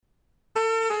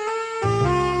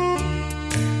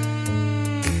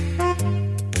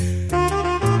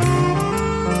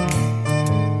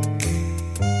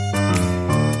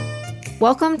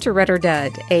Welcome to Read or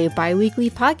Dead, a bi-weekly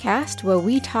podcast where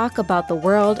we talk about the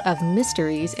world of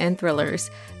mysteries and thrillers.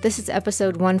 This is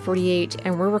episode 148,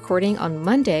 and we're recording on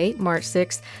Monday, March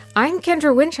 6th. I'm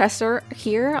Kendra Winchester,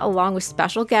 here along with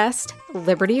special guest,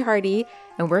 Liberty Hardy,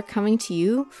 and we're coming to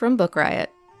you from Book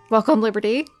Riot. Welcome,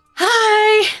 Liberty.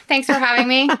 Hi! Thanks for having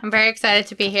me. I'm very excited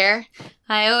to be here.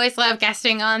 I always love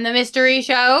guesting on the mystery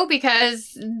show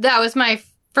because that was my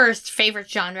first favorite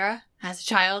genre as a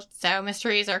child, so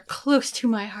mysteries are close to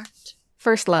my heart.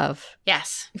 First love.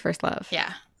 Yes. First love.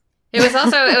 Yeah. It was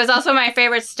also my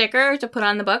favorite sticker to put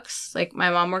on the books. Like, my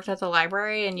mom worked at the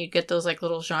library, and you'd get those, like,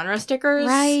 little genre stickers.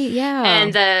 Right, yeah.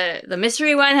 And the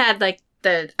mystery one had, like,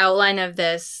 the outline of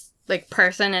this, like,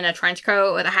 person in a trench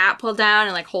coat with a hat pulled down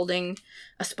and, like, holding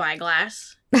a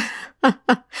spyglass.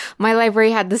 My library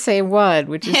had the same one,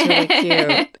 which is really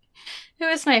cute. It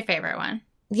was my favorite one.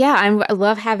 Yeah, I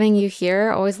love having you here.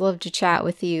 Always love to chat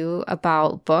with you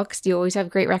about books. You always have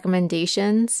great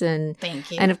recommendations. And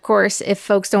thank you. And of course, if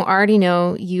folks don't already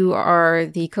know, you are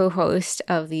the co-host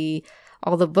of the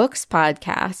All the Books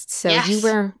podcast. So yes. you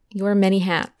wear many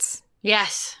hats.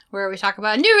 Yes, where we talk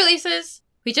about new releases.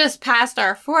 We just passed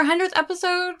our 400th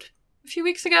episode a few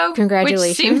weeks ago.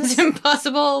 Congratulations. Which seems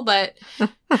impossible, but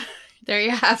there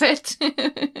you have it.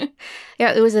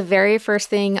 Yeah, it was the very first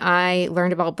thing I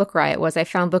learned about Book Riot was I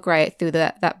found Book Riot through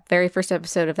that very first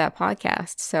episode of that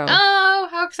podcast. So oh,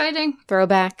 how exciting.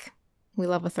 Throwback. We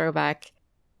love a throwback.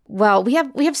 Well, we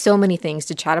have so many things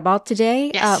to chat about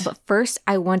today. Yes. But first,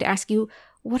 I wanted to ask you,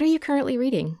 what are you currently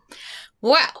reading?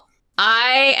 Well,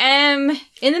 I am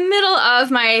in the middle of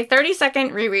my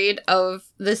 32nd reread of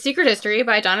The Secret History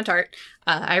by Donna Tartt.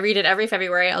 I read it every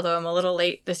February, although I'm a little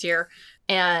late this year.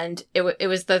 And it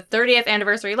was the 30th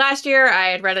anniversary last year. I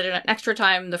had read it an extra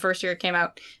time the first year it came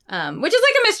out, which is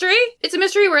like a mystery. It's a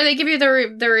mystery where they give you the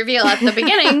reveal at the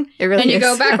beginning, It really and you is.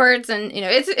 go backwards, and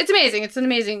it's amazing. It's an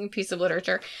amazing piece of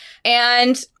literature.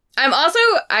 And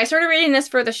I started reading this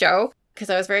for the show because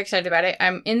I was very excited about it.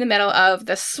 I'm in the middle of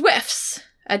The Swifts,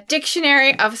 A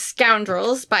Dictionary of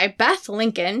Scoundrels by Beth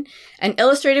Lincoln and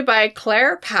illustrated by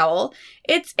Claire Powell.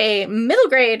 It's a middle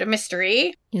grade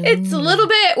mystery. It's a little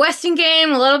bit Westing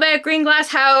Game, a little bit Green Glass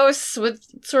House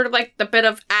with sort of like the bit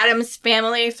of Addams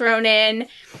Family thrown in.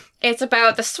 It's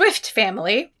about the Swift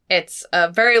family. It's a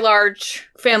very large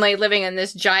family living in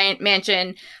this giant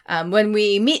mansion. When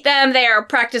we meet them, they are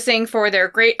practicing for their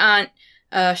great aunt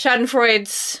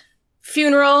Schadenfreude's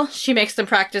funeral. She makes them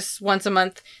practice once a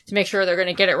month to make sure they're going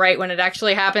to get it right when it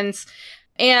actually happens.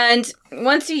 And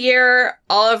once a year,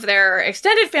 all of their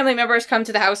extended family members come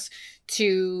to the house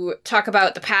to talk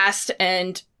about the past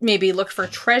and maybe look for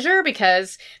treasure,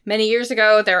 because many years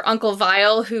ago, their Uncle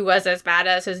Vile, who was as bad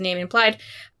as his name implied,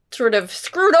 sort of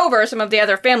screwed over some of the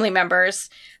other family members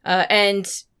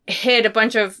and hid a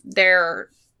bunch of their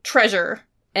treasure.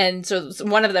 And so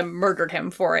one of them murdered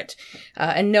him for it.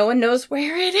 And no one knows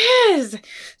where it is.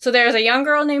 So there's a young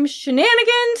girl named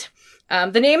Shenanigans.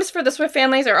 The names for the Swift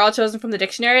families are all chosen from the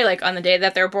dictionary. Like, on the day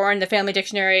that they're born, the family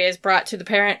dictionary is brought to the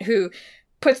parent, who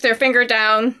puts their finger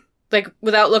down, like,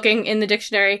 without looking in the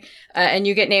dictionary, and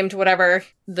you get named whatever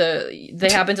they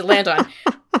happen to land on.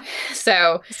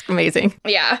 So it's amazing.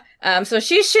 Yeah. So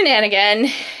she's Shenanigan,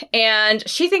 and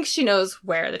she thinks she knows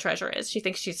where the treasure is. She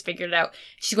thinks she's figured it out.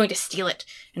 She's going to steal it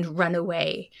and run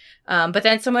away. But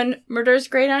then someone murders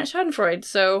Great Aunt Schadenfreude,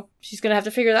 so she's going to have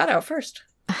to figure that out first.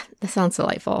 That sounds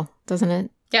delightful, doesn't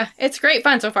it? Yeah, it's great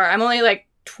fun so far. I'm only like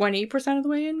 20% of the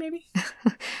way in, maybe.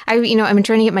 I've been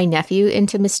trying to get my nephew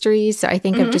into mysteries, so I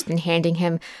think I've just been handing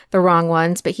him the wrong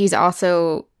ones, but he's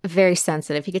also very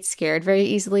sensitive. He gets scared very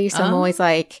easily, so I'm always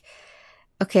like,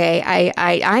 okay,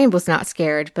 I was not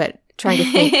scared, but trying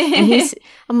to think. And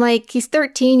I'm like, he's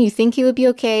 13, you think he would be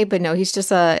okay, but no, he's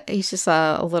just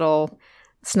a little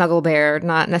snuggle bear,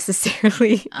 not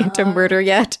necessarily into murder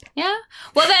yet. Yeah.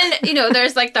 Well, then,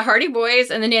 there's like the Hardy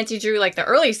Boys and the Nancy Drew, like the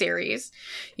early series,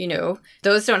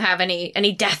 those don't have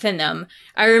any death in them.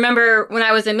 I remember when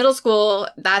I was in middle school,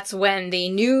 that's when the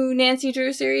new Nancy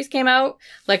Drew series came out,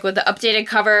 like with the updated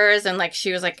covers, and like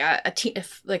she was like a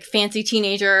fancy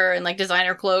teenager and like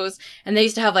designer clothes, and they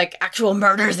used to have like actual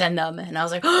murders in them, and I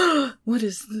was like, oh, what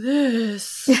is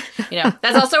this?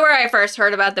 That's also where I first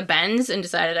heard about the Bends and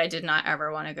decided I did not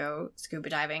ever want to go scuba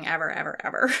diving ever.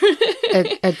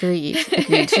 Agreed.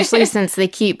 Especially since they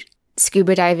keep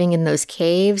scuba diving in those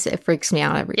caves, it freaks me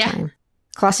out every time.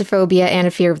 Claustrophobia and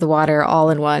a fear of the water all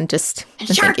in one. Just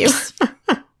thank you.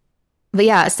 But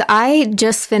yeah, so I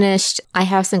just finished I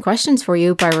Have Some Questions for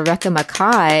You by Rebecca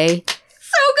Makkai.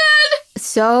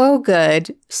 So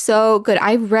good. So good.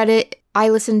 I read it I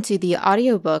listened to the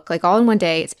audiobook like all in one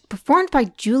day. It's performed by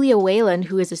Julia Whelan,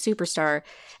 who is a superstar.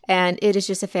 And it is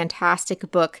just a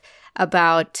fantastic book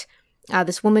about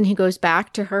this woman who goes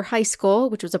back to her high school,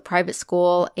 which was a private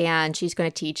school, and she's going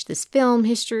to teach this film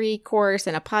history course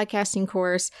and a podcasting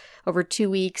course over 2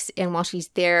 weeks. And while she's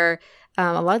there,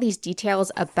 a lot of these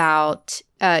details about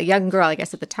a young girl, I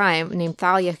guess at the time, named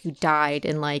Thalia, who died,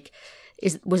 and like,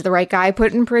 was the right guy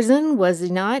put in prison? Was he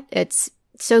not? It's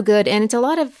so good. And it's a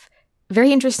lot of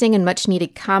very interesting and much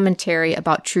needed commentary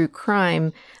about true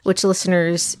crime, which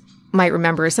listeners might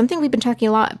remember is something we've been talking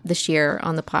a lot this year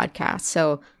on the podcast.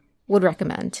 So would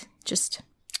recommend. Just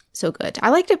so good. I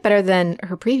liked it better than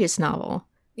her previous novel.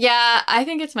 Yeah, I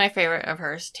think it's my favorite of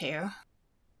hers too.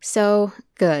 So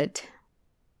good.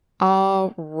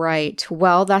 All right.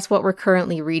 Well, that's what we're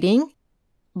currently reading.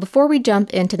 Before we jump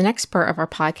into the next part of our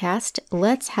podcast,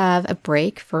 let's have a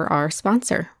break for our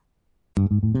sponsor.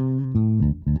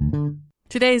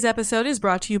 Today's episode is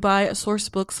brought to you by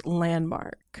Sourcebooks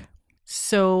Landmark.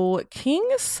 So King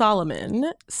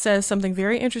Solomon says something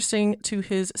very interesting to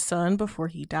his son before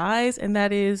he dies, and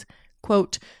that is,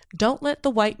 quote, "Don't let the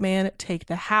white man take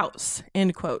the house,"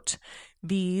 end quote.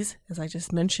 These, as I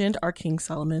just mentioned, are King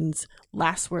Solomon's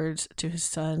last words to his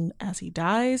son as he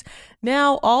dies.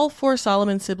 Now, all 4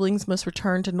 Solomon siblings must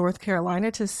return to North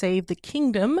Carolina to save the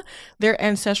kingdom, their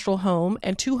ancestral home,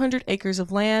 and 200 acres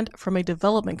of land from a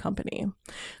development company.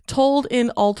 Told in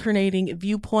alternating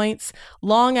viewpoints,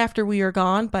 Long After We Are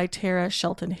Gone by Tara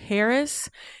Shelton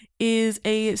Harris is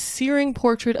a searing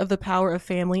portrait of the power of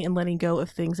family and letting go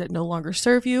of things that no longer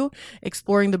serve you,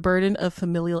 exploring the burden of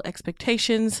familial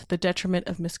expectations, the detriment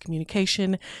of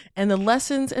miscommunication, and the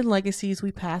lessons and legacies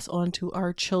we pass on to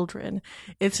our children.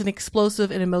 It's an explosive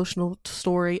and emotional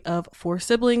story of 4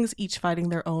 siblings, each fighting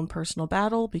their own personal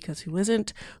battle, because who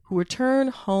isn't, who return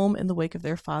home in the wake of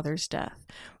their father's death.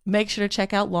 Make sure to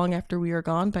check out Long After We Are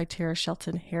Gone by Tara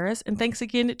Shelton Harris, and thanks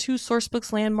again to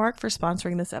Sourcebooks Landmark for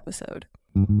sponsoring this episode.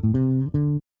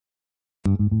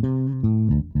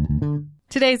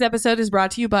 Today's episode is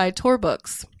brought to you by Tor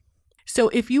Books. So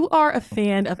if you are a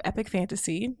fan of epic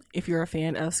fantasy, if you're a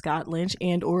fan of Scott Lynch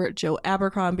and or Joe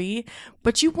Abercrombie,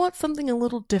 but you want something a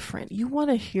little different, you want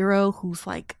a hero who's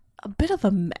like a bit of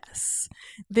a mess,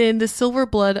 then The Silver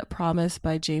Blood Promise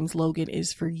by James Logan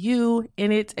is for you.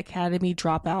 In it, Academy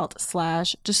dropout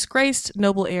 / disgraced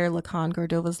noble heir Lacan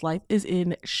Gordova's life is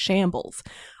in shambles.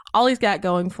 All he's got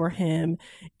going for him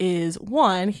is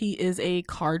 1, he is a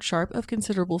card sharp of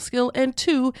considerable skill, and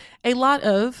 2, a lot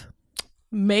of,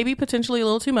 maybe potentially a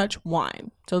little too much,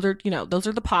 wine. So those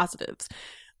are the positives.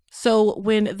 So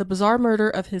when the bizarre murder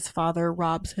of his father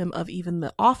robs him of even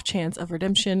the off chance of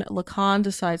redemption, Lacan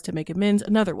decides to make amends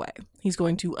another way. He's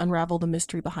going to unravel the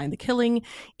mystery behind the killing,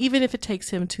 even if it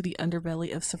takes him to the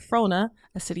underbelly of Sophrona,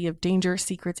 a city of danger,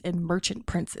 secrets, and merchant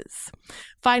princes.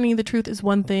 Finding the truth is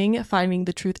one thing. Finding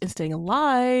the truth and staying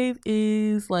alive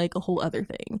is like a whole other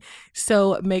thing.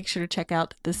 So make sure to check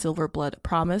out The Silver Blood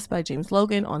Promise by James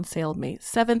Logan on sale May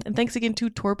 7th. And thanks again to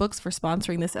Tor Books for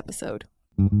sponsoring this episode.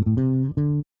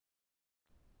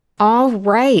 All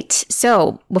right.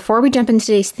 So before we jump into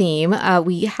today's theme,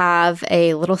 we have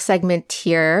a little segment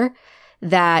here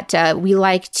that we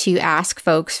like to ask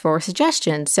folks for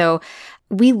suggestions. So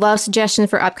we love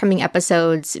suggestions for upcoming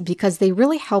episodes because they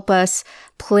really help us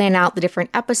plan out the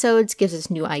different episodes, gives us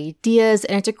new ideas,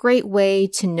 and it's a great way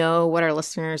to know what our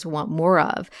listeners want more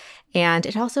of. And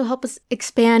it also helps us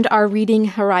expand our reading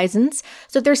horizons.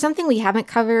 So if there's something we haven't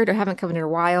covered or haven't covered in a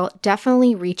while,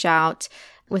 definitely reach out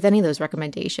with any of those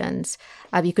recommendations.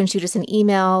 You can shoot us an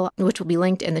email, which will be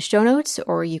linked in the show notes,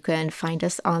 or you can find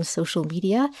us on social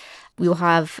media. We will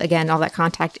have, again, all that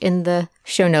contact in the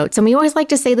show notes. And we always like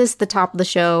to say this at the top of the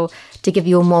show to give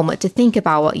you a moment to think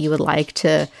about what you would like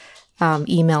to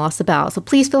email us about. So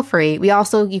please feel free.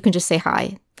 You can just say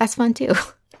hi. That's fun too.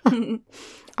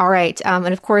 All right. And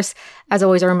of course, as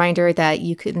always, a reminder that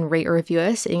you can rate or review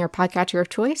us in your podcatcher of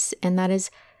choice. And that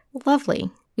is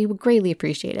lovely. We would greatly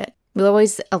appreciate it. We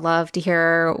always love to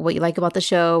hear what you like about the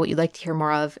show, what you'd like to hear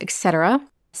more of, etc.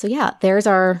 So yeah, there's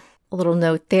our little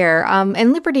note there.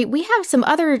 And Liberty, we have some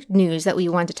other news that we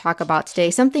want to talk about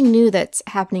today. Something new that's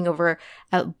happening over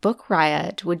at Book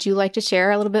Riot. Would you like to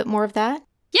share a little bit more of that?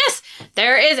 Yes,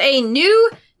 there is a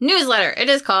new newsletter. It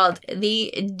is called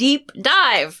The Deep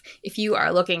Dive. If you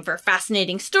are looking for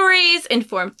fascinating stories,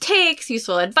 informed takes,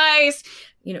 useful advice,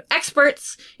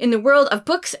 experts in the world of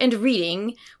books and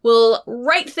reading will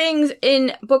write things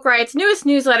in Book Riot's newest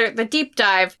newsletter, The Deep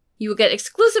Dive. You will get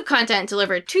exclusive content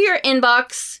delivered to your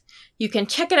inbox. You can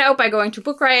check it out by going to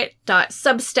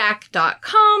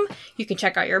bookriot.substack.com. You can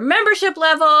check out your membership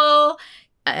level.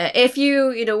 If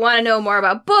you want to know more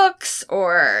about books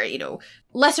or,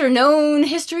 lesser known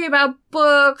history about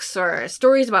books or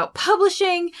stories about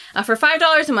publishing, for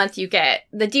 $5 a month, you get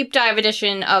the deep dive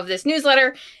edition of this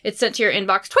newsletter. It's sent to your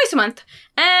inbox twice a month.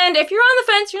 And if you're on the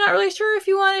fence, you're not really sure if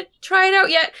you want to try it out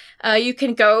yet, you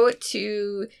can go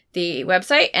to the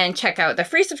website and check out the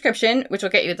free subscription, which will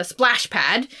get you the Splash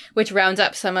Pad, which rounds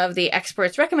up some of the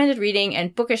experts' recommended reading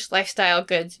and bookish lifestyle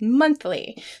goods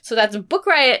monthly. So that's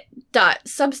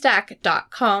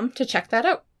bookriot.substack.com to check that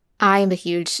out. I am a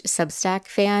huge Substack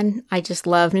fan. I just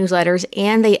love newsletters.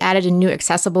 And they added a new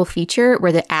accessible feature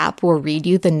where the app will read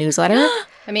you the newsletter.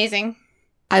 Amazing.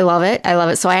 I love it. I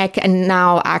love it. So I can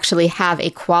now actually have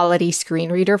a quality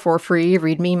screen reader for free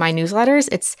read me my newsletters.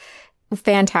 It's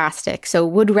fantastic. So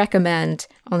would recommend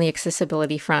on the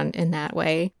accessibility front in that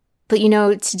way. But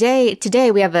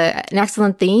today we have an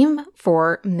excellent theme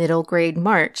for Middle Grade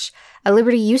March.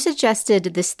 Liberty, you suggested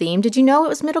this theme. Did you know it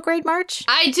was Middle Grade March?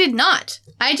 I did not.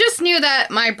 I just knew that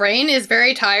my brain is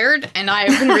very tired and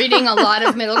I've been reading a lot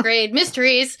of middle grade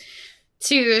mysteries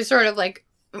to sort of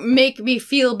make me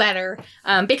feel better.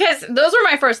 Because those were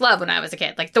my first love when I was a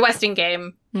kid. Like The Westing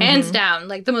Game, hands down,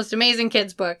 the most amazing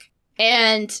kids book.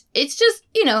 And it's just,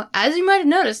 as you might have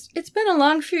noticed, it's been a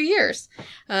long few years.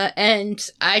 And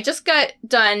I just got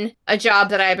done a job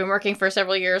that I had been working for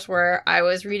several years where I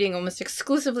was reading almost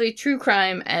exclusively true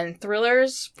crime and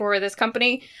thrillers for this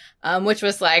company, which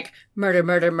was murder,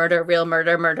 murder, murder, real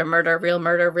murder, murder, murder, real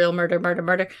murder, real murder, murder,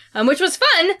 murder, which was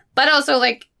fun, but also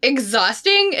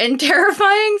exhausting and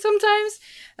terrifying sometimes.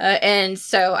 And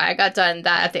so I got done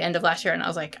that at the end of last year and I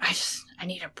was like, I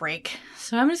need a break.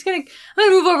 So I'm gonna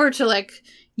move over to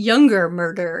younger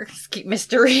murder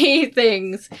mystery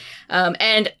things.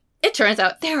 And it turns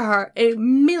out there are a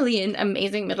million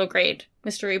amazing middle grade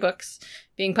mystery books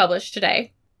being published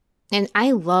today. And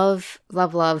I love,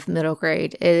 love, love middle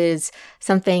grade. It is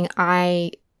something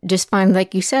I just find,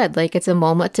 like you said, it's a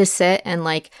moment to sit and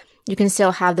you can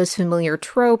still have those familiar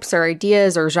tropes or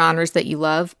ideas or genres that you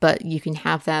love, but you can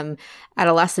have them at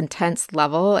a less intense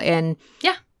level. And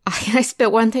yeah. I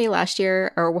spent one day last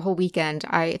year, or a whole weekend,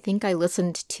 I think I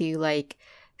listened to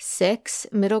 6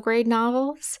 middle grade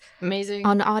novels. Amazing.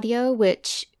 On audio,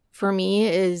 which for me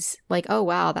is oh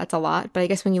wow, that's a lot. But I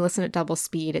guess when you listen at double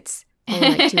speed, it's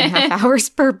only 2.5 hours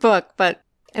per book. But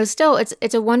it was still,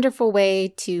 it's a wonderful way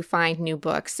to find new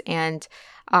books. And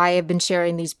I have been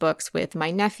sharing these books with my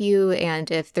nephew.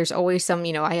 And if there's always some,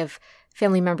 I have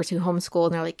family members who homeschool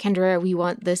and they're like, Kendra, we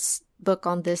want this book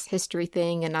on this history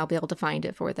thing, and I'll be able to find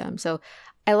it for them. So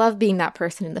I love being that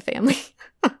person in the family.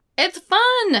 It's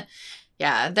fun.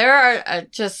 Yeah, there are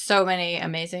just so many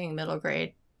amazing middle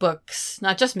grade books,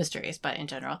 not just mysteries, but in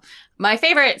general. My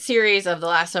favorite series of the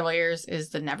last several years is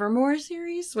the Nevermore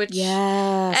series, which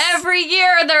every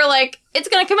year they're it's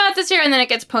going to come out this year, and then it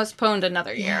gets postponed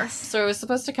another year. Yes. So it was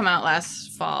supposed to come out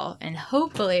last fall, and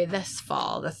hopefully this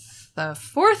fall, the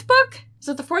fourth book? Is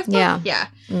it the fourth book? Yeah.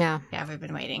 Yeah, we've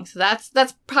been waiting. So that's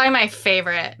probably my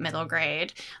favorite middle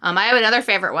grade. I have another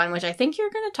favorite one, which I think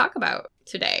you're going to talk about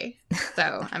today.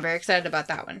 So I'm very excited about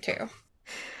that one, too.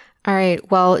 All right.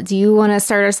 Well, do you want to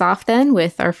start us off then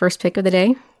with our first pick of the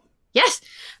day? Yes.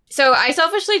 So I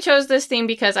selfishly chose this theme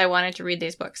because I wanted to read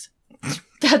these books.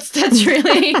 That's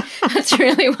really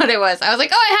what it was. I was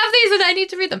like, oh, I have these and I need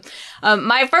to read them.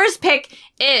 My first pick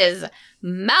is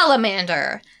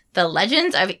Malamander, The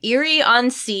Legends of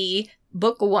Erie-on-Sea,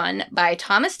 Book 1 by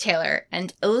Thomas Taylor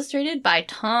and illustrated by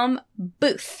Tom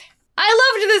Booth.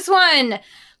 I loved this one!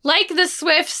 Like the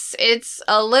Swifts, it's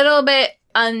a little bit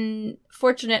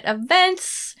unfortunate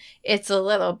events. It's a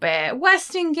little bit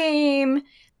Westing Game.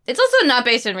 It's also not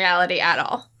based in reality at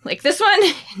all. This one,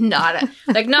 not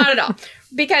at all.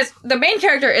 Because the main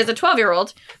character is a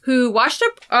 12-year-old who washed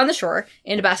up on the shore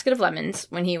in a basket of lemons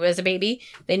when he was a baby.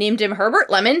 They named him Herbert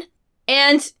Lemon.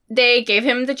 And they gave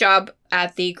him the job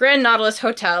at the Grand Nautilus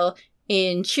Hotel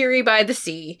in Cheery by the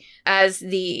Sea as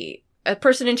the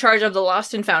person in charge of the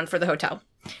lost and found for the hotel.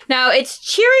 Now, it's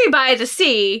Cheery by the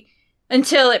Sea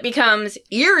until it becomes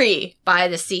Erie by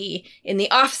the Sea in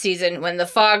the off-season when the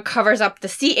fog covers up the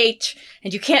CH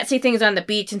and you can't see things on the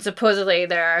beach and supposedly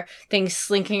there are things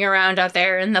slinking around out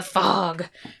there in the fog.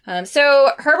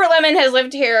 So Herbert Lemon has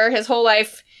lived here his whole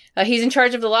life. He's in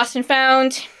charge of the lost and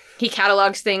found. He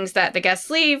catalogs things that the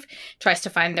guests leave, tries to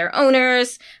find their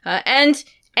owners, and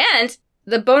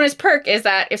the bonus perk is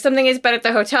that if something has been at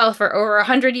the hotel for over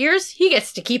 100 years, he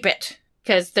gets to keep it,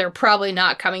 because they're probably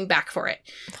not coming back for it.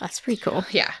 That's pretty cool.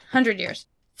 Yeah, 100 years.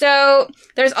 So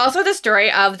there's also the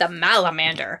story of the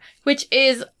Malamander, which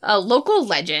is a local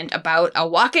legend about a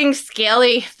walking,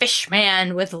 scaly fish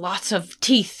man with lots of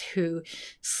teeth who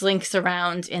slinks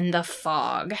around in the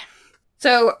fog.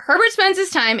 So Herbert spends his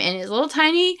time in his little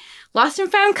tiny lost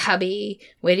and found cubby,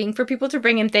 waiting for people to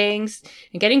bring him things,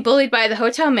 and getting bullied by the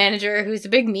hotel manager, who's a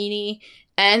big meanie,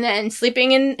 and then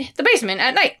sleeping in the basement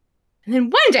at night. And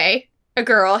then one day, a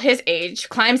girl his age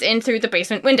climbs in through the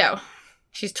basement window.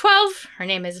 She's 12. Her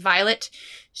name is Violet.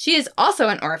 She is also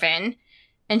an orphan.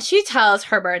 And she tells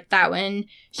Herbert that when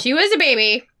she was a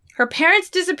baby, her parents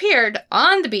disappeared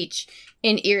on the beach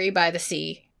in Erie by the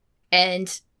sea.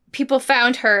 And people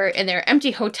found her in their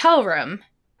empty hotel room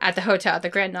at the hotel, the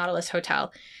Grand Nautilus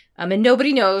Hotel. And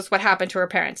nobody knows what happened to her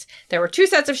parents. There were 2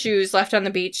 sets of shoes left on the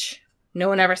beach. No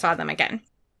one ever saw them again.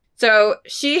 So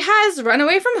she has run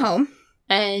away from home.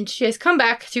 And she has come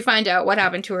back to find out what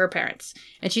happened to her parents.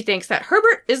 And she thinks that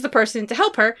Herbert is the person to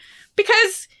help her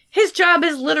because his job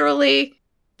is literally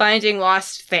finding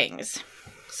lost things.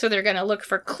 So they're going to look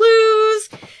for clues.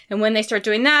 And when they start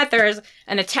doing that, there's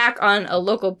an attack on a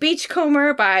local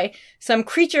beachcomber by some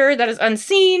creature that is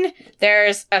unseen.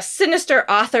 There's a sinister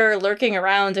author lurking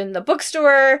around in the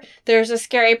bookstore. There's a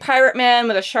scary pirate man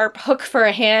with a sharp hook for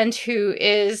a hand who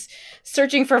is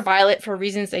searching for Violet for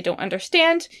reasons they don't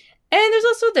understand. And there's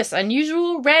also this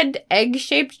unusual red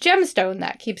egg-shaped gemstone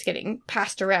that keeps getting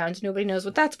passed around. Nobody knows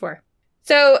what that's for.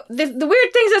 So the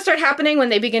weird things that start happening when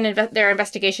they begin their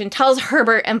investigation tells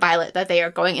Herbert and Violet that they are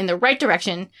going in the right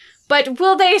direction. But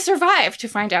will they survive to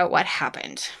find out what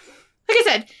happened? Like I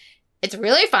said, it's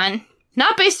really fun.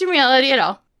 Not based in reality at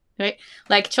all. Right?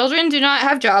 Like, children do not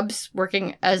have jobs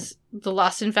working as the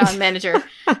lost and found manager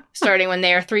starting when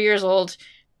they are 3 years old.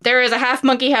 There is a half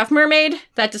monkey, half mermaid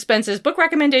that dispenses book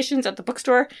recommendations at the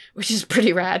bookstore, which is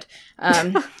pretty rad.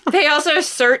 They also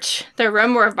search the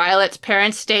room where Violet's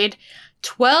parents stayed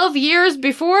 12 years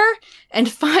before and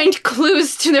find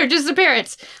clues to their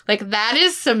disappearance. Like, that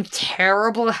is some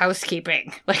terrible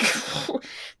housekeeping. Like,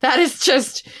 that is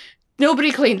just...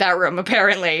 Nobody cleaned that room,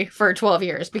 apparently, for 12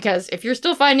 years, because if you're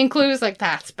still finding clues, like,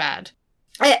 that's bad.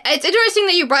 It's interesting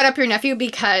that you brought up your nephew,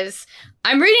 because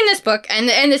I'm reading this book,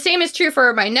 and the same is true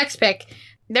for my next pick.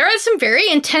 There are some very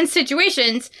intense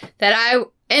situations that I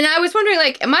was wondering,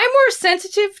 like, am I more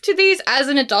sensitive to these as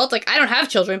an adult? Like, I don't have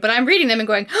children, but I'm reading them and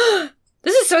going, oh,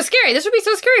 this is so scary. This would be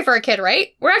so scary for a kid,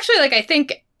 right? Where actually, like, I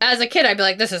think as a kid, I'd be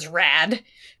like, this is rad.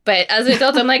 But as an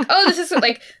adult, I'm like, oh, this is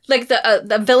like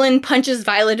the villain punches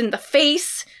Violet in the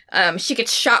face. She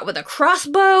gets shot with a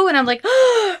crossbow, and I'm like,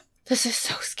 oh, this is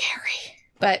so scary.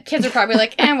 But kids are probably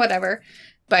like, whatever.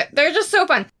 But they're just so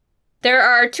fun. There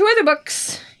are 2 other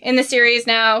books in the series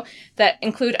now that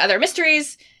include other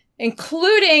mysteries,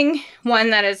 including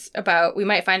one that is about, we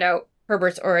might find out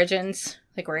Herbert's origins,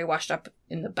 like where he washed up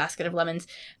in the basket of lemons.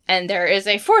 And there is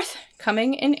a 4th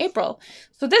coming in April.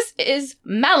 So this is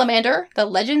Malamander, The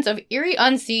Legends of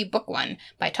Erie-on-Sea, Book 1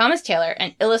 by Thomas Taylor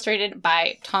and illustrated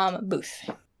by Tom Booth.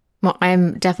 Well,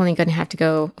 I'm definitely going to have to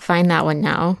go find that one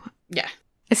now. Yeah.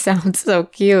 It sounds so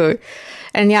cute.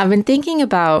 And yeah, I've been thinking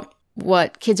about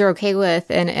what kids are okay with.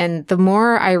 And the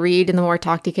more I read and the more I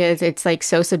talk to kids, it's like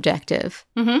so subjective.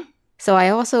 Mm-hmm. So I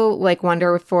also like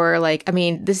wonder for like, I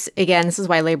mean, this is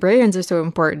why librarians are so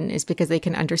important, is because they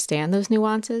can understand those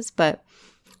nuances. But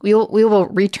we will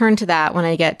return to that when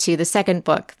I get to the second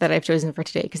book that I've chosen for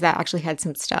today, because that actually had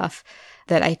some stuff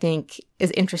that I think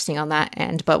is interesting on that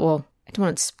end. But I don't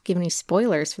want to give any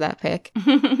spoilers for that pick.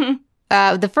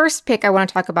 The first pick I want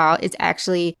to talk about is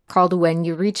actually called When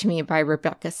You Reach Me by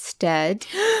Rebecca Stead.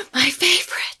 My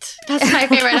favorite. That's my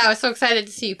favorite. I was so excited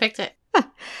to see you picked it.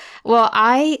 Well,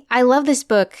 I love this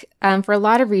book for a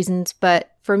lot of reasons, but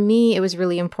for me, it was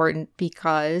really important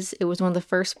because it was one of the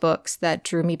first books that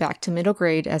drew me back to middle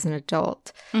grade as an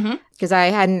adult. Because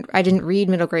I didn't read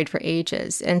middle grade for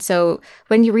ages. And so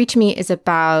When You Reach Me is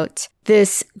about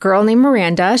this girl named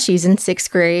Miranda. She's in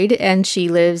 6th grade and she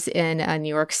lives in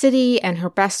New York City, and her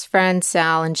best friend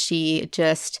Sal and she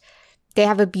they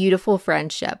have a beautiful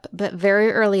friendship. But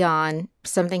very early on,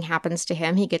 something happens to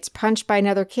him. He gets punched by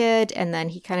another kid and then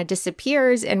he kind of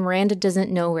disappears, and Miranda doesn't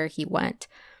know where he went.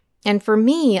 And for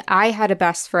me, I had a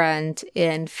best friend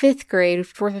in 5th grade,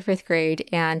 4th or 5th grade,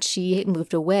 and she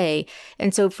moved away.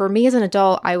 And so for me as an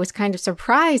adult, I was kind of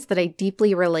surprised that I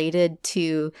deeply related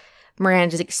to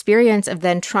Miranda's experience of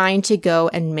then trying to go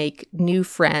and make new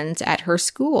friends at her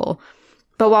school.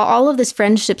 But while all of this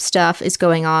friendship stuff is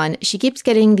going on, she keeps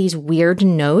getting these weird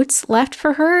notes left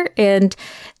for her, and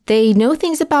they know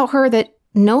things about her that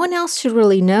no one else should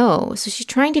really know. So she's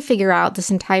trying to figure out this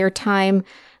entire time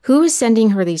who is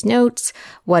sending her these notes,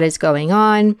 what is going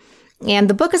on. And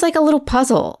the book is like a little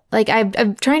puzzle. Like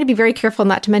I'm trying to be very careful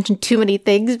not to mention too many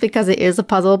things because it is a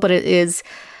puzzle, but it's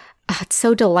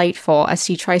so delightful as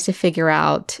she tries to figure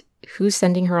out who's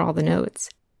sending her all the notes.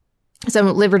 So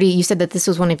Liberty, you said that this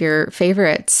was one of your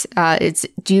favorites.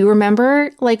 Do you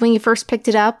remember like when you first picked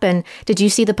it up, and did you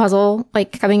see the puzzle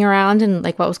like coming around and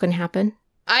like what was going to happen?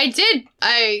 I did.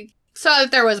 I saw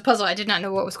that there was a puzzle. I did not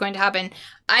know what was going to happen.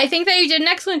 I think that you did an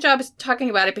excellent job talking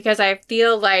about it because I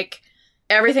feel like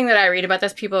everything that I read about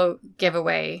this, people give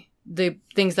away the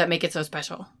things that make it so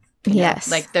special.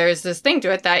 Yes. Like there's this thing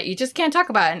to it that you just can't talk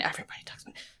about, and everybody talks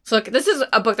about it. So look, this is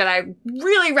a book that I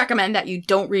really recommend that you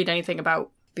don't read anything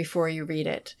about before you read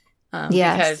it.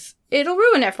 Because it'll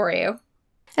ruin it for you.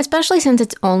 Especially since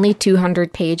it's only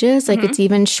 200 pages. Like, it's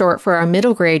even short for a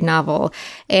middle grade novel.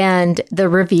 And the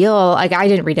reveal, like, I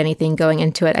didn't read anything going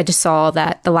into it. I just saw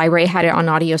that the library had it on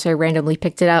audio, so I randomly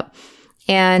picked it up.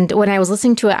 And when I was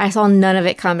listening to it, I saw none of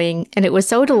it coming. And it was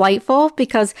so delightful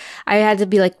because I had to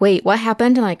be like, wait, what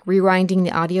happened? And like rewinding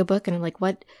the audiobook. And I'm like,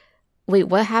 what? Wait,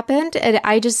 what happened? And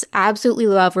I just absolutely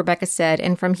love Rebecca Stead.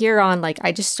 And from here on, like,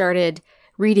 I just started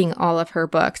reading all of her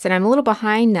books. And I'm a little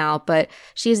behind now, but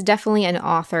she is definitely an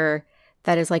author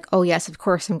that is like, oh yes, of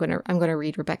course I'm going to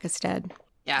read Rebecca Stead.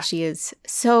 Yeah. She is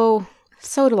so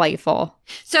delightful.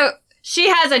 So she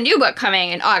has a new book coming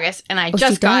in August, and I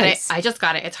just got it.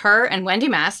 It's her and Wendy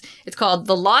Mass. It's called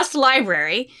The Lost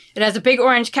Library. It has a big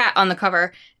orange cat on the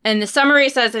cover. And the summary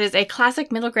says it is a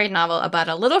classic middle grade novel about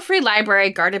a little free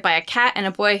library guarded by a cat and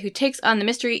a boy who takes on the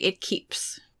mystery it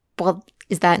keeps. Well,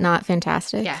 is that not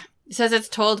fantastic? Yeah. It says it's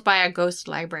told by a ghost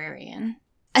librarian.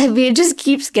 I mean, it just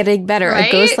keeps getting better. Right?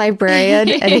 A ghost librarian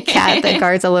and a cat that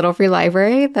guards a little free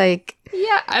library. Like,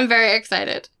 yeah, I'm very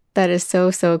excited. That is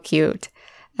so cute.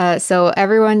 So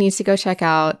everyone needs to go check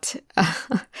out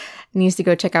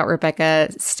Rebecca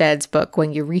Stead's book,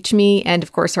 When You Reach Me, and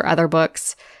of course her other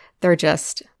books. They're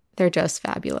just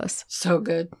fabulous. So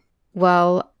good.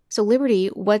 Well, so Liberty,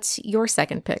 what's your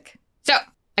second pick? So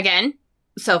again,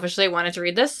 selfishly wanted to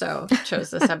read this, so chose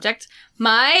the subject.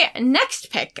 My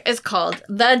next pick is called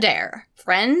The Dare: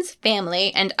 Friends,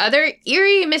 Family, and Other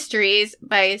Eerie Mysteries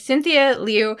by Cynthia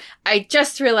Liu. I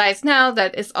just realized now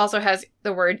that it also has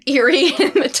the word eerie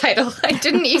in the title. I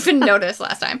didn't even notice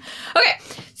last time. Okay,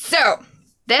 so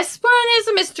this one is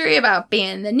a mystery about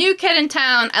being the new kid in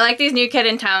town. I like these new kid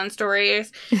in town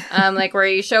stories, like where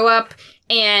you show up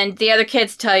and the other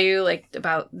kids tell you, like,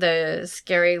 about the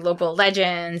scary local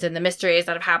legends and the mysteries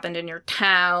that have happened in your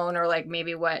town, or, like,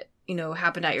 maybe what,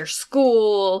 happened at your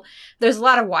school. There's a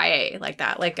lot of YA like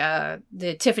that. Like,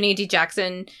 the Tiffany D.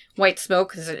 Jackson White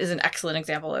Smoke is an excellent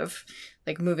example of,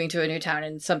 like, moving to a new town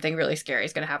and something really scary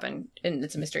is going to happen, and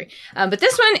it's a mystery. But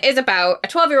this one is about a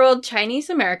 12-year-old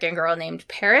Chinese-American girl named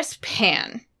Paris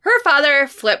Pan. Her father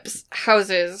flips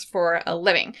houses for a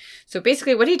living. So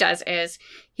basically what he does is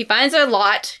he finds a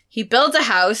lot, he builds a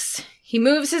house, he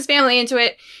moves his family into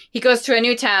it, he goes to a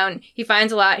new town, he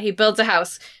finds a lot, he builds a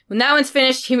house. When that one's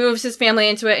finished, he moves his family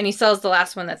into it and he sells the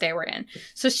last one that they were in.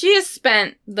 So she has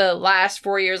spent the last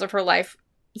 4 years of her life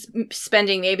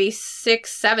spending maybe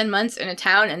 6-7 months in a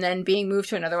town and then being moved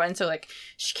to another one. So, like,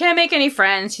 she can't make any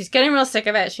friends. She's getting real sick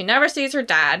of it. She never sees her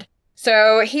dad.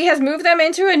 So he has moved them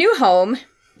into a new home.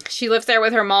 She lives there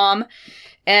with her mom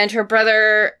and her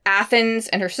brother Athens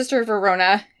and her sister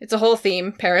Verona. It's a whole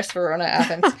theme, Paris, Verona,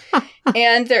 Athens.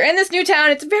 And they're in this new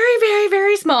town. It's very, very,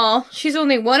 very small. She's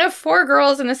only one of 4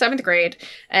 girls in the 7th grade.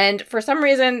 And for some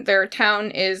reason, their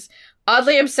town is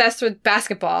oddly obsessed with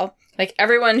basketball. Like,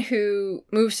 everyone who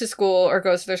moves to school or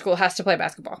goes to their school has to play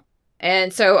basketball.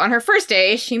 And so on her first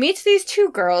day, she meets these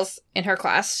 2 girls in her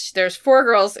class. There's 4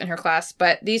 girls in her class,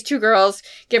 but these 2 girls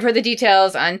give her the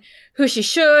details on who she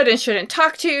should and shouldn't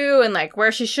talk to, and, like,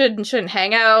 where she should and shouldn't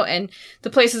hang out, and the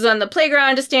places on the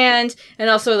playground to stand, and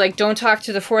also, like, don't talk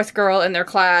to the 4th girl in their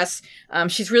class.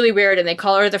 She's really weird, and they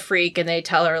call her the freak, and they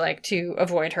tell her, like, to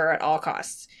avoid her at all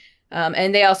costs.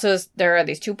 And there are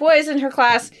these 2 boys in her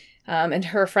class, and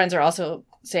her friends are also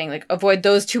saying, like, avoid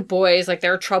those 2 boys, like,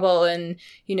 they're trouble, and,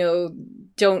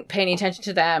 don't pay any attention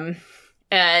to them.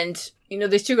 And,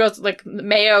 these 2 girls, like,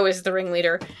 Mayo is the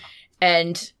ringleader,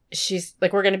 and she's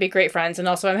like, we're going to be great friends, and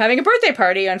also I'm having a birthday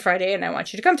party on Friday, and I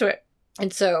want you to come to it.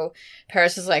 And so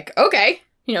Paris is like, okay,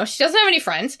 she doesn't have any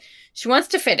friends. She wants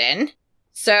to fit in,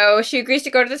 so she agrees to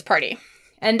go to this party.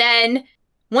 And then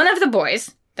one of the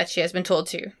boys that she has been told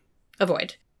to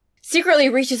avoid secretly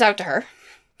reaches out to her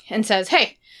and says,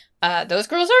 hey, those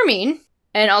girls are mean,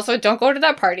 and also don't go to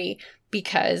that party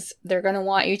because they're going to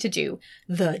want you to do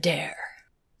the dare.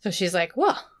 So she's like,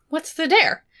 well, what's the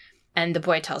dare? And the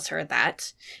boy tells her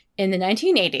that in the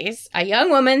 1980s, a young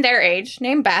woman their age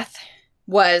named Beth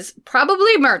was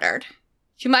probably murdered.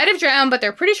 She might have drowned, but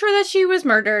they're pretty sure that she was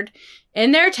murdered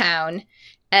in their town.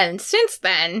 And since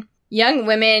then, young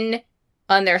women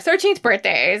on their 13th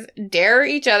birthdays dare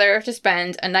each other to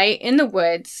spend a night in the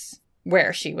woods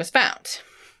where she was found.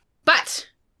 But,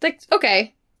 like,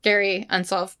 okay, scary,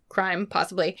 unsolved crime,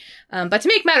 possibly. But to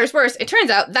make matters worse, it turns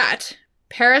out that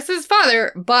Paris's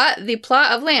father bought the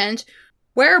plot of land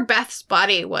where Beth's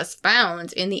body was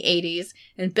found in the 80s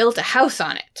and built a house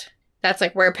on it. That's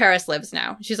like where Paris lives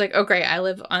now. She's like, oh great, I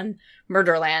live on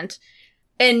murder land.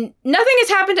 And nothing has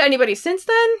happened to anybody since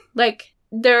then. Like,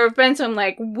 there have been some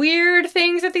like weird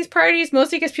things at these parties,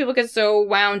 mostly because people get so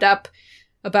wound up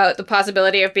about the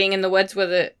possibility of being in the woods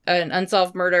with an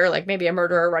unsolved murder, like maybe a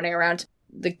murderer running around.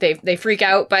 Like they freak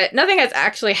out, but nothing has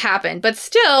actually happened. But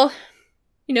still,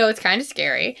 you know, it's kind of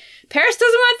scary. Paris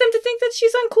doesn't want them to think that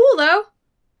she's uncool, though.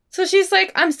 So she's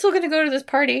like, I'm still going to go to this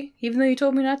party, even though you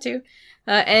told me not to.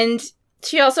 And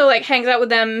she also, like, hangs out with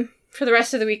them for the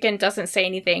rest of the weekend, doesn't say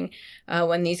anything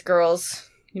when these girls,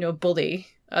 you know, bully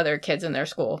other kids in their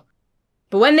school.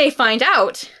 But when they find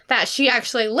out that she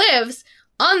actually lives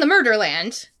on the murder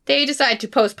land, they decide to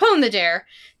postpone the dare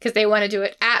because they want to do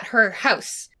it at her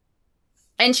house.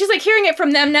 And she's, like, hearing it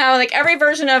from them now. Like, every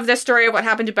version of this story of what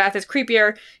happened to Beth is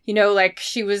creepier. You know, like,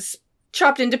 she was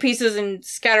chopped into pieces and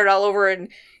scattered all over, and,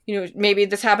 you know, maybe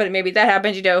this happened and maybe that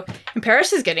happened, you know. And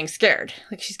Paris is getting scared.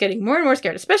 Like, she's getting more and more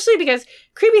scared, especially because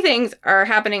creepy things are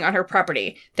happening on her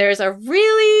property. There's a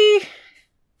really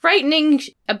frightening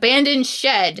abandoned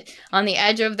shed on the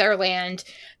edge of their land.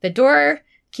 The door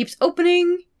keeps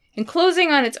opening and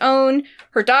closing on its own.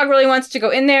 Her dog really wants to go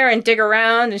in there and dig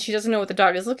around, and she doesn't know what the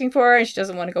dog is looking for, and she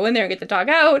doesn't want to go in there and get the dog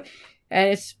out. And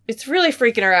it's really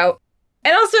freaking her out.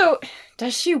 And also,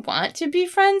 does she want to be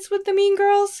friends with the mean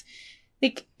girls?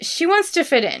 Like, she wants to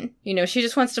fit in. You know, she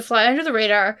just wants to fly under the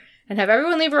radar and have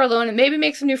everyone leave her alone and maybe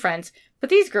make some new friends. But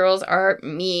these girls are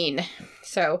mean.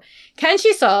 So, can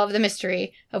she solve the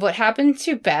mystery of what happened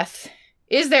to Beth?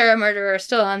 Is there a murderer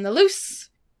still on the loose?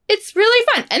 It's really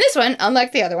fun. And this one,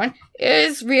 unlike the other one,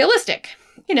 is realistic.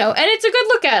 You know, and it's a good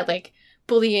look at, like,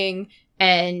 bullying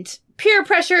and peer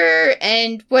pressure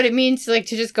and what it means to, like,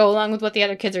 to just go along with what the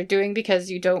other kids are doing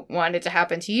because you don't want it to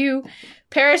happen to you.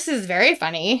 Paris is very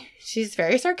funny. She's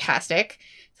very sarcastic.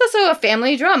 It's also a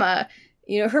family drama.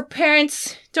 You know, her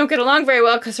parents don't get along very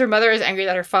well because her mother is angry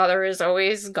that her father is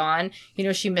always gone. You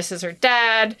know, she misses her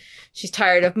dad. She's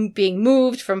tired of being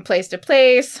moved from place to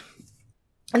place.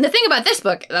 And the thing about this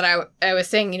book that I was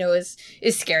saying, you know, is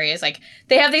scary is, like,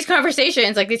 they have these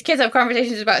conversations, like, these kids have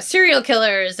conversations about serial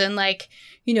killers and, like,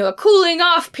 you know, a cooling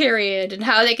off period and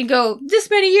how they can go this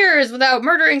many years without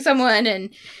murdering someone.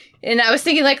 And I was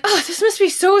thinking, like, oh, this must be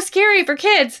so scary for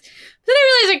kids. But then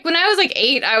I realized, like, when I was, like,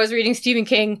 8, I was reading Stephen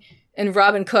King and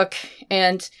Robin Cook.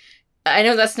 And I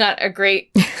know that's not a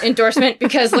great endorsement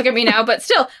because look at me now, but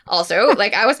still, also,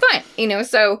 like, I was fine, you know,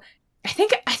 so I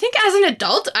think as an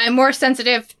adult, I'm more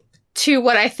sensitive to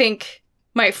what I think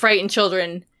might frighten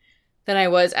children than I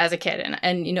was as a kid.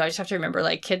 And you know, I just have to remember,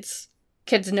 like, kids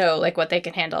know, like, what they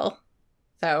can handle.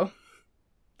 So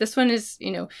this one is, you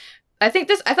know, I thought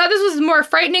this was more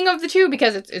frightening of the two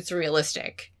because it's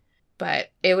realistic,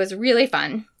 but it was really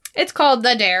fun. It's called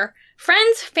The Dare: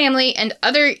 Friends, Family, and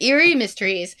Other Eerie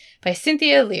Mysteries by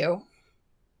Cynthia Liu.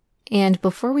 And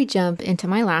before we jump into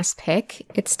my last pick,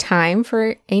 it's time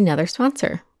for another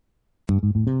sponsor.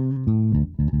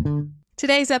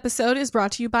 Today's episode is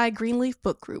brought to you by Greenleaf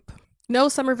Book Group. No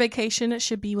summer vacation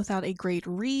should be without a great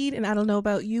read, and I don't know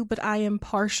about you, but I am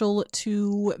partial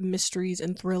to mysteries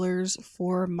and thrillers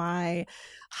for my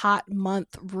hot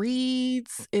month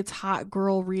reads. It's hot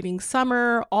girl reading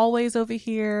summer, always over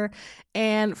here.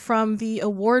 And from the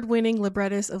award-winning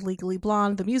librettist of Legally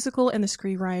Blonde, the musical, and the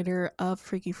screenwriter of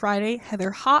Freaky Friday,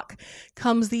 Heather Hach,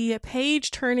 comes the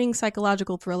page-turning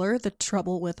psychological thriller, The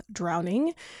Trouble with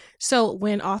Drowning. So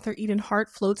when author Eden Hart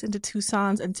floats into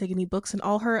Tucson's Antigone Books in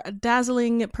all her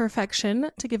dazzling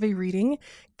perfection to give a reading,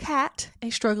 Kat, a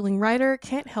struggling writer,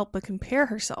 can't help but compare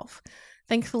herself.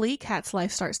 Thankfully, Kat's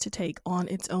life starts to take on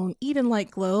its own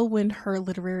Eden-like glow when her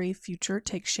literary future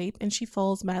takes shape and she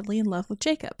falls madly in love with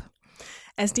Jacob.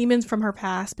 As demons from her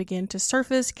past begin to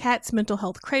surface, Kat's mental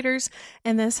health craters,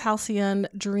 and this halcyon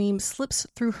dream slips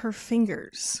through her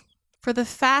fingers. For the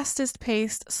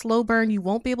fastest-paced, slow burn you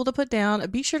won't be able to put down,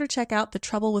 be sure to check out The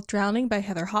Trouble with Drowning by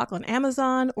Heather Hach on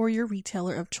Amazon or your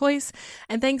retailer of choice.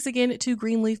 And thanks again to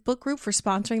Greenleaf Book Group for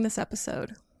sponsoring this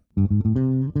episode.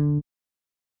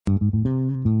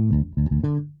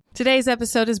 Today's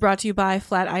episode is brought to you by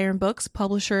Flatiron Books,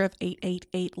 publisher of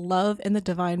 888 Love and the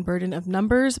Divine Burden of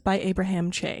Numbers by Abraham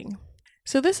Chang.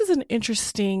 So this is an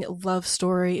interesting love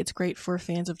story. It's great for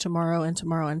fans of Tomorrow and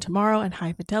Tomorrow and Tomorrow and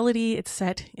High Fidelity. It's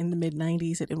set in the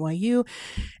mid-90s at NYU.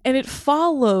 And it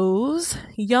follows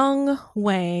young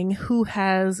Wang, who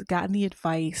has gotten the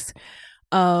advice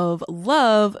of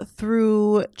love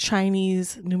through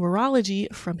Chinese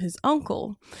numerology from his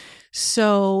uncle.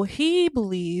 So he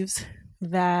believes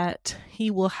that he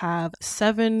will have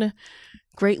 7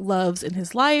 great loves in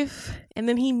his life. And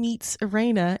then he meets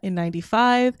Irena in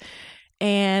 95.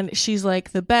 And she's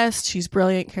like the best. She's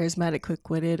brilliant, charismatic,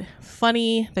 quick-witted,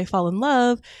 funny. They fall in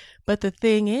love. But the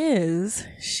thing is,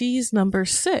 she's number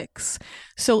 6.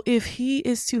 So if he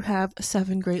is to have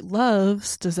 7 great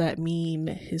loves, does that mean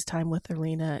his time with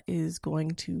Irena is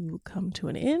going to come to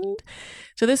an end?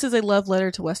 So this is a love letter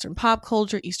to Western pop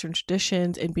culture, Eastern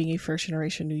traditions, and being a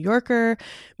first-generation New Yorker.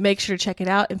 Make sure to check it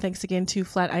out. And thanks again to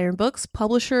Flatiron Books,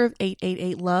 publisher of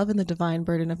 888 Love and the Divine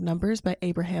Burden of Numbers by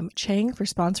Abraham Chang, for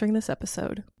sponsoring this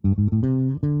episode.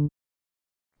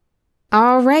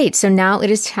 All right, so now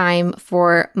it is time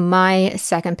for my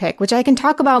second pick, which I can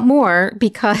talk about more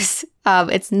because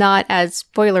it's not as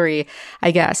spoilery,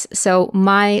 I guess. So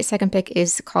my second pick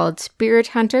is called Spirit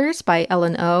Hunters by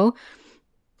Ellen Oh.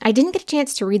 I didn't get a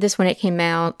chance to read this when it came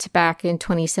out back in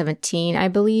 2017, I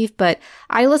believe, but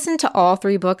I listened to all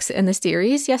 3 books in the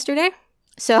series yesterday.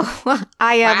 So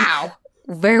I am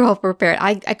very well prepared.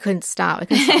 I couldn't stop. I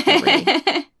couldn't stop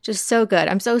reading. Just so good.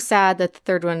 I'm so sad that the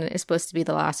third one is supposed to be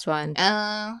the last one.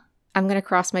 I'm going to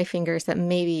cross my fingers that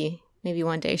maybe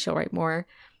one day she'll write more.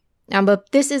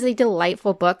 But this is a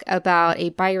delightful book about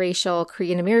a biracial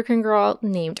Korean-American girl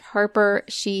named Harper.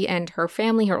 She and her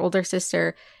family, her older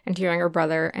sister, and her younger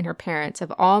brother and her parents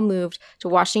have all moved to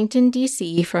Washington,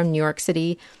 D.C. from New York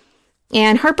City.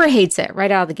 And Harper hates it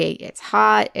right out of the gate. It's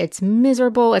hot. It's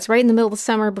miserable. It's right in the middle of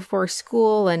summer before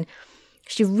school. And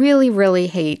she really, really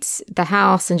hates the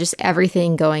house and just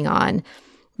everything going on.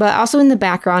 But also in the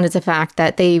background is the fact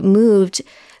that they moved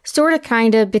sort of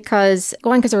kind of because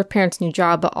of her parents' new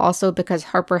job, but also because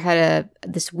Harper had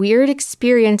this weird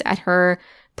experience at her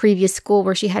previous school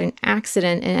where she had an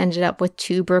accident and ended up with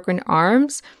 2 broken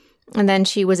arms. And then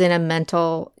she was in a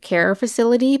mental care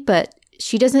facility, but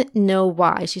she doesn't know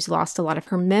why. She's lost a lot of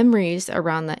her memories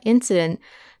around the incident.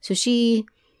 So she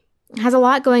has a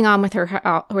lot going on with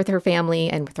her family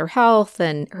and with her health,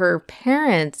 and her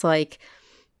parents, like,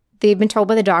 they've been told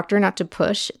by the doctor not to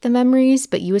push the memories,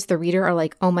 but you as the reader are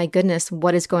like, oh my goodness,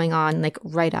 what is going on, like,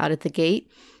 right out at the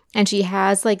gate. And she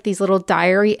has like these little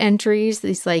diary entries,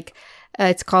 these like,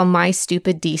 it's called My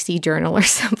Stupid DC Journal or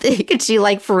something, and she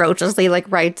like ferociously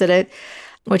like writes in it,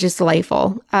 which is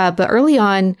delightful. But early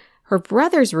on, her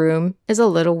brother's room is a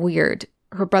little weird.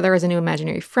 Her brother has a new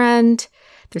imaginary friend.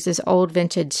 There's this old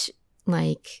vintage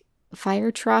like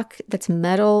fire truck that's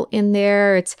metal in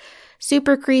there. It's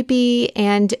super creepy,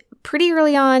 and pretty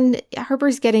early on,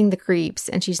 Harper's getting the creeps,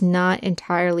 and she's not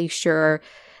entirely sure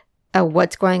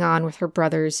what's going on with her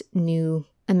brother's new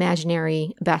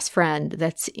imaginary best friend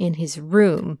that's in his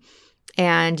room.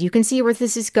 And you can see where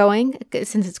this is going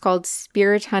since it's called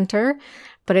Spirit Hunter,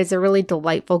 but it's a really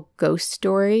delightful ghost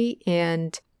story,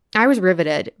 and I was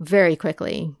riveted very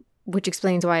quickly, which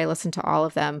explains why I listened to all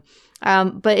of them.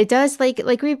 But it does, like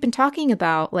we've been talking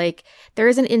about, like, there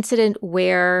is an incident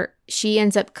where she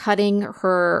ends up cutting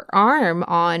her arm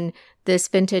on this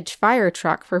vintage fire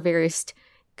truck for various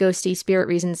ghosty spirit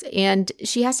reasons, and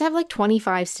she has to have like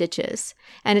 25 stitches.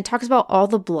 And it talks about all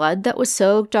the blood that was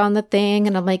soaked on the thing,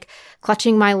 and I'm like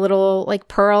clutching my little like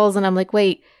pearls, and I'm like,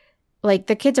 wait, like,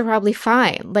 the kids are probably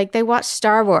fine. Like, they watch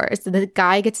Star Wars, and the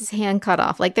guy gets his hand cut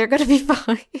off. Like, they're gonna be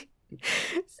fine.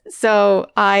 So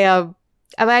I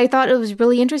thought it was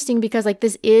really interesting because, like,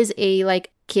 this is a, like,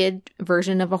 kid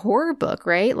version of a horror book,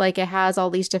 right? Like, it has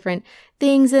all these different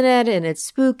things in it, and it's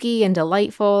spooky and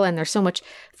delightful, and there's so much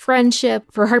friendship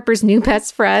for Harper's new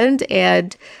best friend,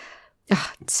 and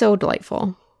it's so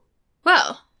delightful.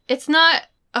 Well, it's not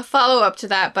a follow-up to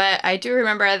that, but I do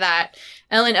remember that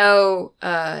Ellen Oh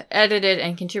edited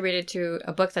and contributed to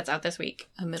a book that's out this week,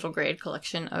 a middle grade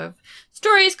collection of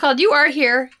stories called You Are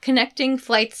Here, Connecting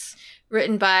Flights,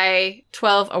 written by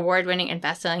 12 award-winning and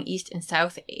best-selling East and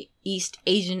Southeast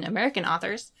Asian American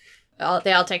authors.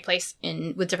 They all take place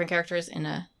with different characters in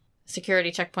a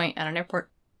security checkpoint at an airport.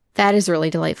 That is really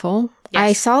delightful. Yes.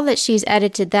 I saw that she's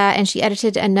edited that, and she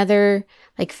edited another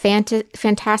like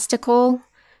fantastical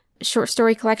short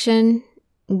story collection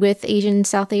with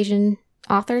South Asian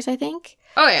authors, I think.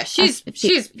 Oh yeah, she's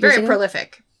very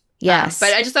prolific. Yes.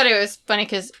 But I just thought it was funny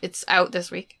because it's out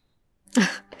this week.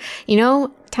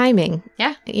 Timing.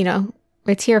 Yeah.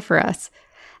 It's here for us.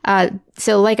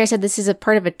 So like I said, this is a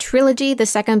part of a trilogy. The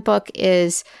second book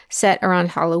is set around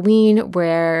Halloween,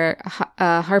 where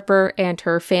Harper and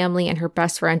her family and her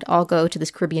best friend all go to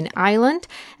this Caribbean island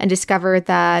and discover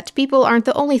that people aren't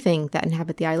the only thing that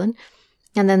inhabit the island.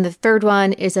 And then the third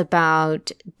one is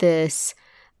about this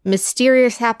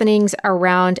mysterious happenings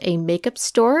around a makeup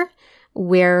store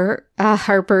where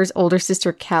Harper's older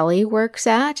sister Callie works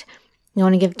at. I don't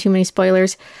want to give too many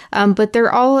spoilers, but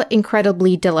they're all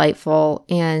incredibly delightful.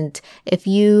 And if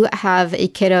you have a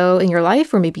kiddo in your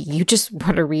life, or maybe you just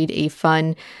want to read a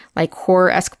fun, like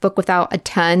horror-esque book without a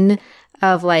ton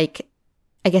of like,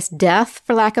 I guess, death,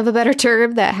 for lack of a better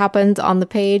term, that happens on the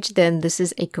page, then this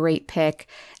is a great pick.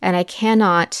 And I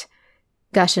cannot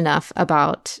gush enough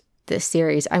about this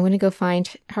series. I'm going to go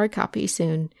find hard copies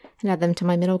soon and add them to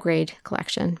my middle grade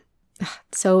collection.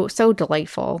 So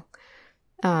delightful.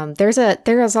 There's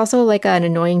also like an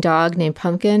annoying dog named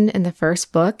Pumpkin in the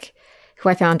first book who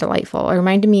I found delightful. It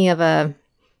reminded me of a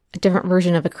different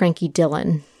version of a cranky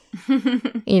Dylan.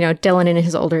 Dylan in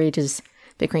his older age is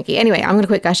a bit cranky. Anyway, I'm going to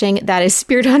quit gushing. That is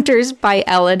Spirit Hunters by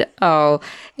Ellen O.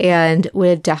 And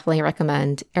would definitely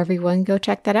recommend everyone go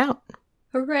check that out.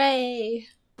 Hooray!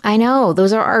 I know,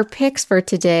 those are our picks for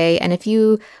today. And if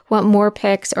you want more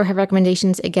picks or have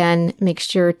recommendations, again, make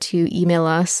sure to email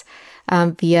us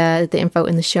via the info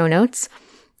in the show notes.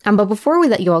 But before we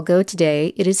let you all go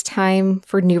today, it is time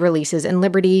for new releases. And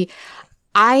Liberty,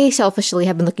 I selfishly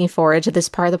have been looking forward to this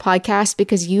part of the podcast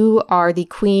because you are the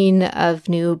queen of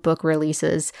new book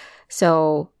releases.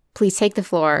 So please take the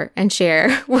floor and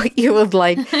share what you would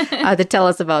like to tell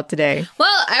us about today.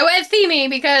 Well, I went themey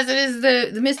because it is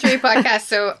the mystery podcast.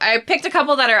 So I picked a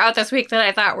couple that are out this week that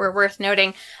I thought were worth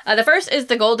noting. The first is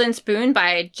The Golden Spoon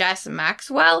by Jess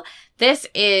Maxwell. This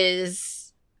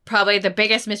is probably the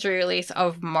biggest mystery release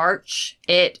of March.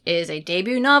 It is a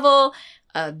debut novel.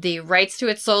 The rights to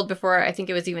it sold before I think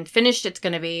it was even finished. It's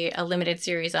going to be a limited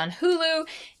series on Hulu.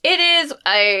 It is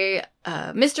a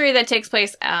mystery that takes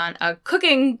place on a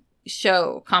cooking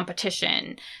show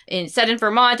competition set in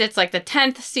Vermont. It's like the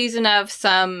 10th season of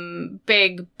some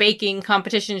big baking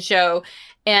competition show.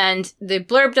 And the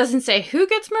blurb doesn't say who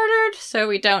gets murdered, so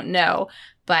we don't know.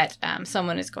 But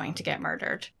someone is going to get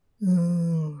murdered.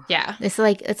 Ooh. Yeah. It's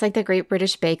like the Great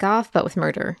British Bake Off, but with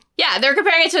murder. Yeah, they're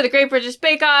comparing it to the Great British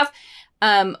Bake Off.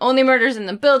 Only murders in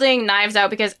the building, Knives Out,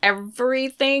 because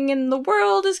everything in the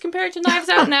world is compared to Knives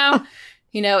Out now.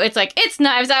 It's like, it's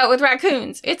Knives Out with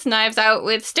raccoons. It's Knives Out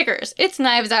with stickers. It's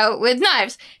Knives Out with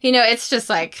knives. It's just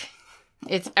like,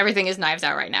 everything is Knives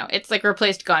Out right now. It's like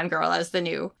replaced Gone Girl as the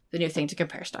new thing to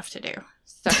compare stuff to do.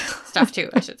 Stuff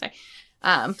to, I should say.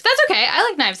 But that's okay. I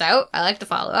like Knives Out. I like the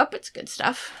follow-up. It's good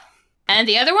stuff. And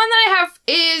the other one that I have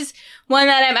is one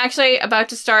that I'm actually about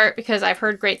to start because I've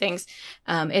heard great things.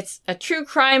 It's a true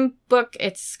crime book.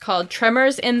 It's called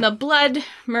Tremors in the Blood,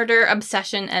 Murder,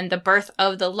 Obsession, and the Birth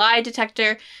of the Lie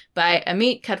Detector by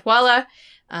Amit Katwala.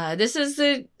 This is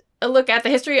a look at the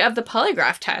history of the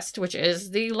polygraph test, which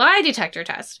is the lie detector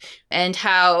test, and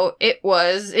how it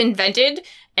was invented.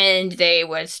 And they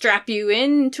would strap you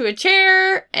into a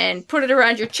chair and put it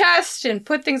around your chest and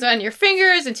put things on your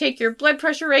fingers and take your blood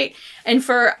pressure rate. And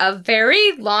for a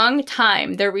very long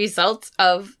time, the results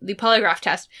of the polygraph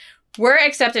test were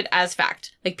accepted as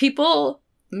fact. Like people,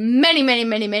 many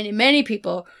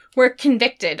people were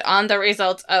convicted on the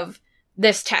results of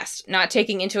this test, not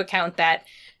taking into account that,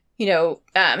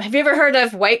 have you ever heard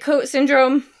of white coat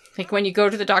syndrome? Like when you go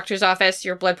to the doctor's office,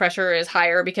 your blood pressure is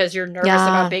higher because you're nervous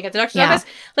about being at the doctor's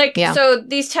office. So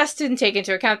these tests didn't take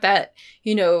into account that,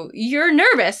 you're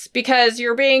nervous because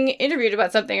you're being interviewed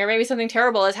about something or maybe something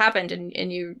terrible has happened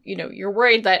and you're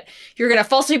worried that you're going to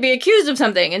falsely be accused of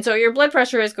something. And so your blood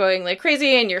pressure is going like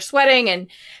crazy and you're sweating. And,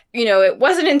 it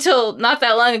wasn't until not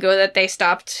that long ago that they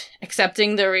stopped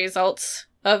accepting the results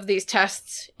of these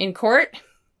tests in court.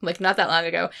 Like not that long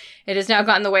ago. It has now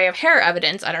gotten in the way of hair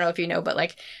evidence. I don't know if you know, but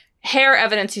like hair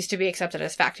evidence used to be accepted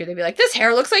as fact. They'd be like, this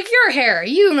hair looks like your hair.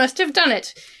 You must have done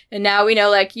it. And now we know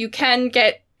like you can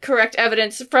get correct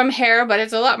evidence from hair, but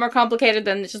it's a lot more complicated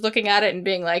than just looking at it and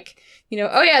being like,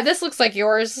 oh yeah, this looks like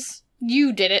yours.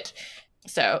 You did it.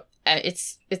 So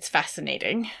it's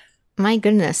fascinating. My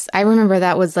goodness. I remember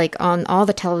that was like on all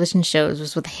the television shows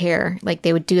was with hair. Like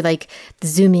they would do like the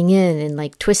zooming in and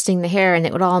like twisting the hair and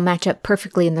it would all match up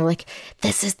perfectly. And they're like,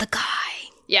 this is the guy.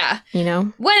 Yeah.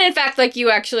 When in fact, like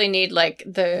you actually need like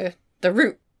the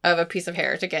root of a piece of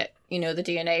hair to get, the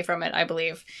DNA from it, I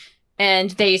believe.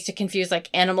 And they used to confuse like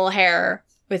animal hair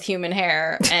with human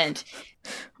hair. And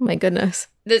oh my goodness.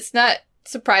 It's not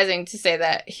surprising to say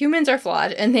that humans are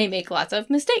flawed and they make lots of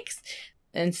mistakes.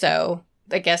 And so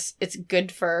I guess it's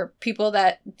good for people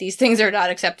that these things are not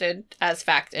accepted as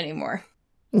fact anymore.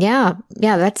 Yeah,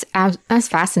 that's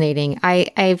fascinating.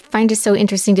 I find it so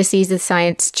interesting to see the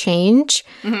science change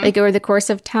like over the course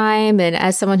of time. And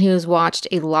as someone who's watched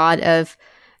a lot of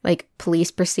like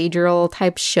police procedural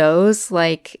type shows,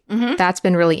 like that's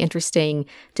been really interesting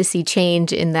to see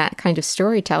change in that kind of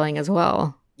storytelling as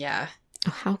well. Yeah.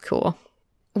 Oh, how cool.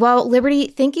 Well, Liberty,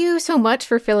 thank you so much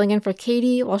for filling in for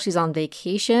Katie while she's on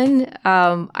vacation.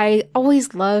 I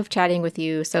always love chatting with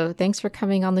you, so thanks for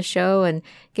coming on the show and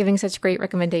giving such great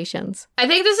recommendations. I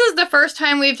think this is the first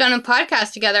time we've done a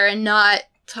podcast together and not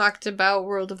talked about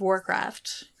World of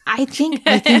Warcraft. I think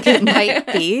it might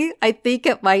be. I think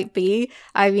it might be.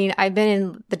 I mean, I've been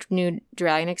in the new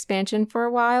Dragon expansion for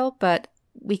a while, but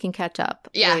we can catch up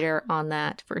later on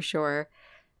that for sure.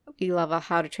 We love a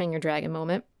How to Train Your Dragon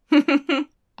moment.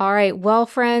 All right. Well,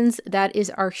 friends, that is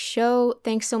our show.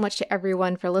 Thanks so much to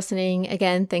everyone for listening.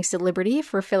 Again, thanks to Liberty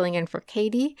for filling in for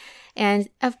Katie. And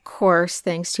of course,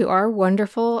 thanks to our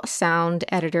wonderful sound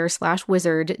editor /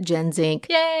 wizard, Jen Zink.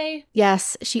 Yay.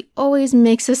 Yes, she always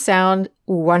makes us sound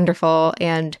wonderful.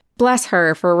 And bless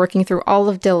her for working through all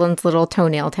of Dylan's little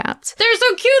toenail taps. They're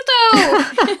so cute, though.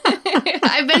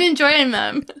 I've been enjoying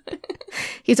them.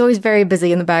 He's always very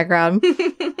busy in the background.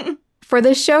 For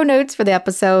the show notes for the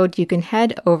episode, you can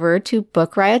head over to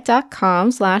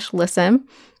bookriot.com/listen.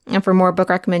 And for more book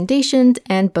recommendations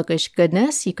and bookish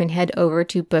goodness, you can head over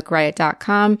to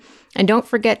bookriot.com. And don't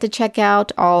forget to check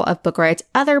out all of Book Riot's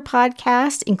other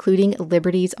podcasts, including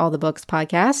Liberty's All the Books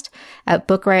podcast at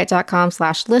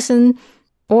bookriot.com/listen.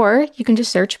 Or you can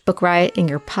just search Book Riot in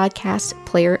your podcast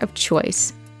player of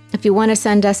choice. If you want to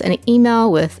send us an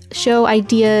email with show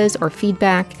ideas or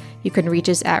feedback, you can reach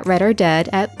us at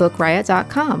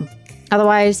redordead@bookriot.com.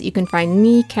 Otherwise, you can find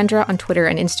me, Kendra, on Twitter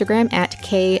and Instagram at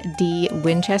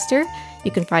KDWinchester. You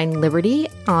can find Liberty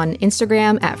on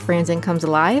Instagram at Franzen Comes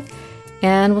Alive.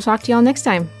 And we'll talk to you all next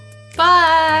time.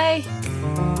 Bye!